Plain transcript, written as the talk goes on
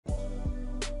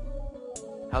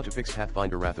How to fix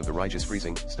Pathfinder Wrath of the Righteous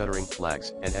freezing, stuttering,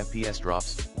 lags, and FPS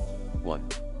drops. 1.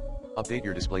 Update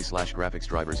your display/graphics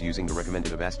drivers using the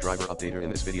recommended Avast driver updater in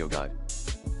this video guide.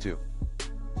 2.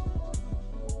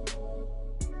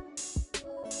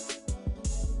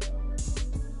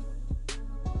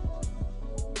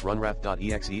 Run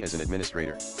wrath.exe as an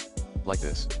administrator. Like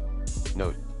this.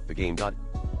 Note, the game.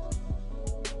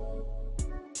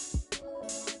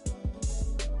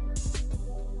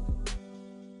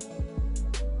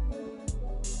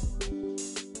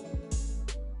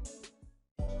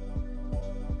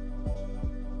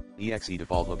 .exe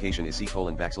default location is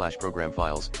C:\program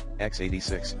files,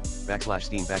 x86,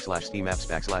 /steam /steam apps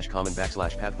 /common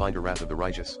 /Pathfinder Wrath of the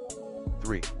Righteous.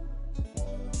 3.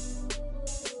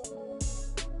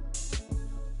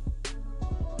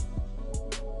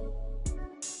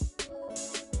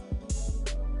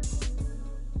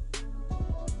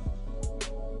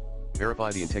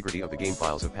 Verify the integrity of the game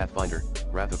files of Pathfinder,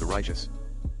 Wrath of the Righteous.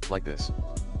 Like this.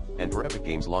 And for Epic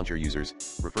Games Launcher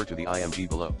users, refer to the IMG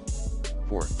below.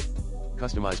 4.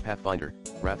 Customize Pathfinder,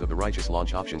 Wrath of the Righteous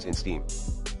launch options in Steam.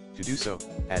 To do so,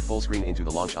 add full screen into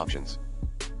the launch options.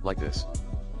 Like this.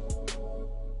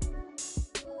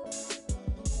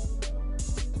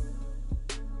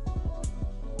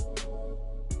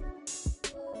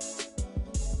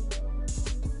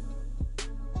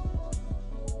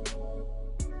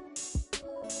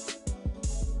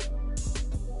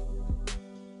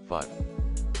 Five.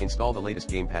 Install the latest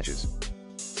game patches.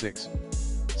 6.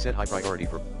 Set high priority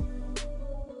for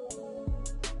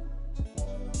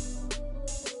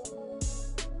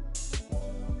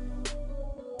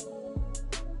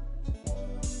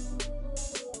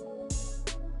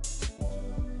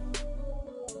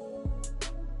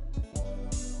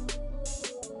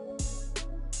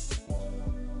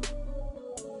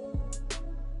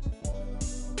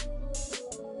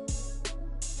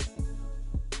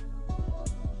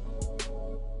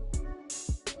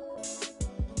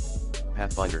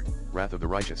Pathfinder, Wrath of the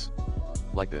Righteous.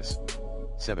 Like this.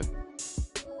 7.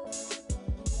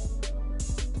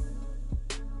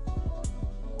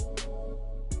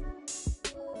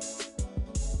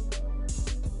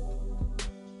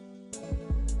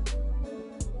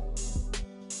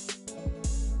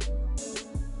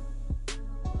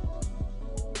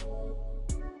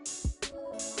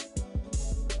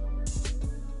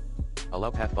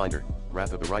 Allow Pathfinder,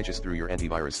 Wrath of the Righteous through your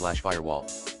antivirus/firewall.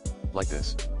 Like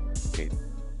this. 8.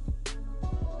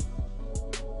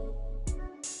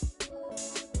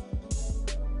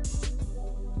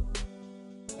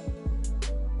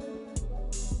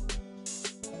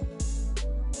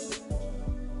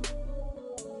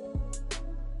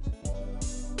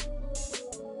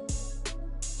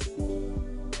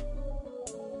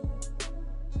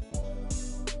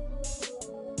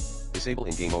 Disable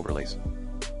in-game overlays.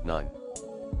 9.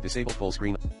 Disable full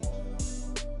screen.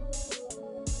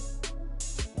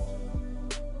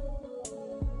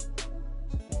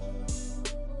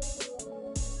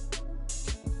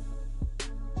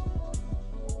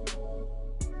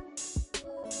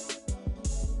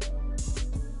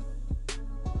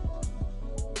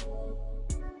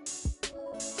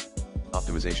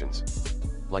 Optimizations.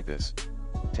 Like this.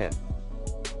 10.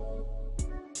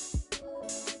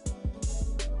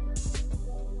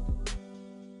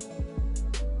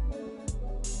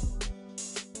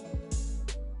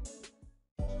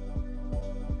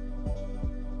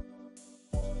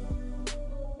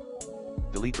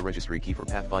 Delete the registry key for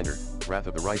Pathfinder, Wrath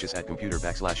of the Righteous at computer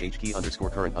 /h key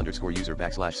 _current _user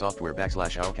 /software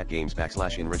 /owlcat games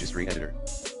 /in registry editor.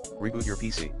 Reboot your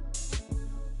PC.